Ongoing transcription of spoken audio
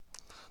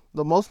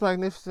The most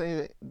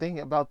magnificent thing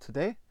about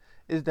today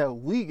is that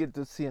we get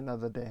to see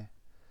another day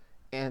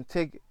and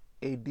take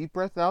a deep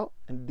breath out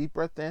and deep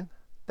breath in.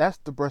 That's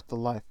the breath of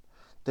life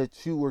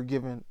that you were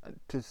given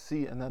to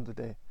see another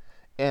day.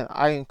 And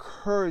I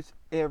encourage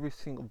every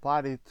single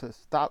body to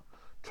stop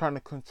trying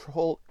to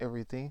control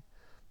everything,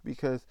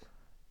 because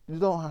you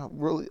don't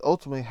really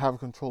ultimately have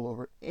control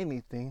over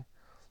anything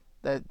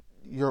that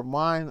your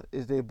mind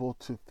is able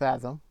to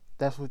fathom.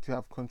 That's what you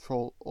have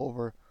control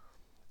over.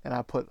 And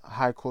I put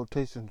high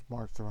quotation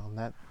marks around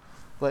that.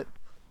 But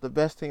the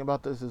best thing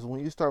about this is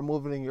when you start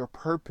moving in your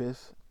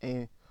purpose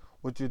and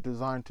what you're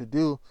designed to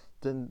do,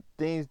 then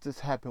things just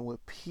happen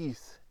with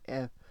peace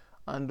and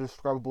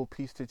undescribable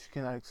peace that you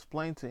cannot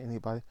explain to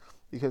anybody,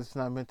 because it's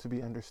not meant to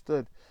be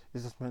understood.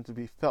 It's just meant to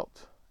be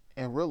felt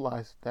and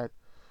realize that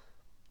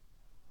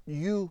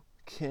you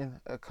can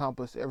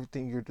accomplish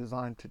everything you're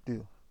designed to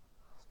do.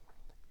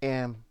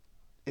 And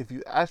if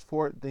you ask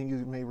for it, then you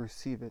may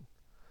receive it.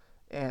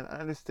 And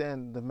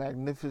understand the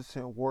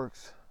magnificent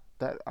works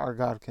that our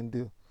God can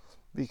do,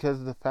 because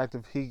of the fact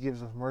that He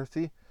gives us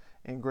mercy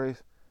and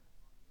grace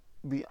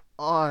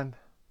beyond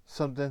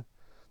something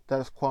that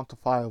is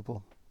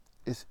quantifiable.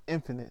 It's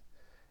infinite.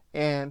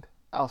 And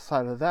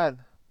outside of that,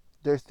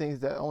 there's things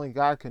that only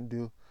God can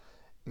do.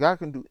 God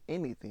can do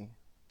anything.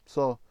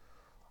 So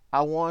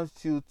I want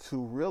you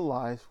to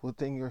realize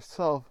within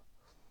yourself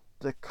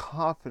the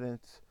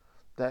confidence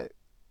that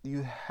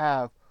you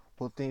have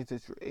with things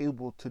that you're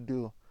able to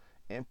do.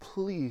 And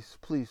please,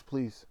 please,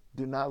 please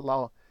do not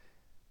allow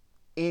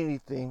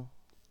anything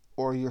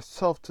or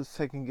yourself to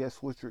second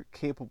guess what you're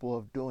capable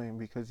of doing,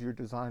 because you're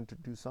designed to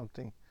do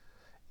something.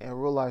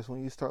 And realize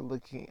when you start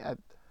looking at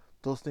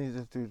those things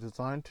that you're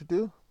designed to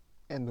do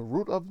and the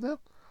root of them,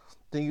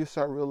 then you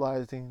start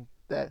realizing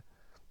that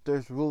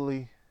there's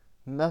really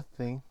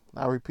nothing,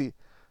 I repeat,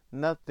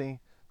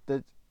 nothing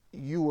that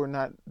you were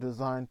not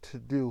designed to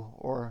do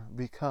or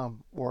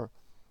become or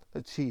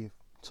achieve.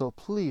 So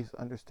please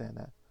understand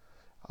that.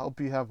 I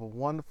hope you have a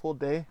wonderful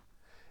day,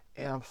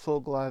 and I'm so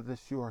glad that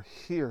you are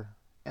here.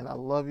 And I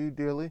love you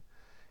dearly,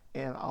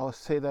 and I'll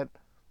say that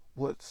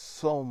with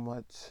so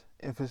much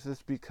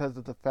emphasis because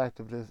of the fact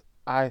of this.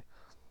 I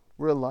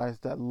realize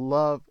that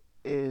love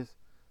is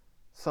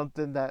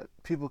something that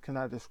people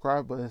cannot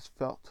describe, but it's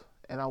felt.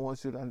 And I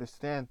want you to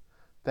understand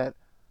that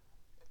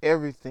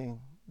everything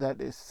that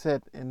is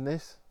said in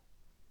this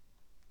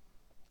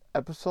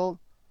episode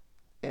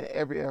and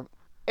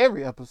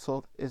every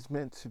episode is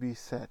meant to be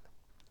said.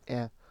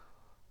 And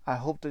I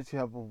hope that you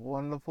have a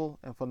wonderful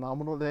and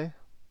phenomenal day,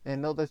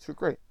 and know that you're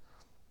great.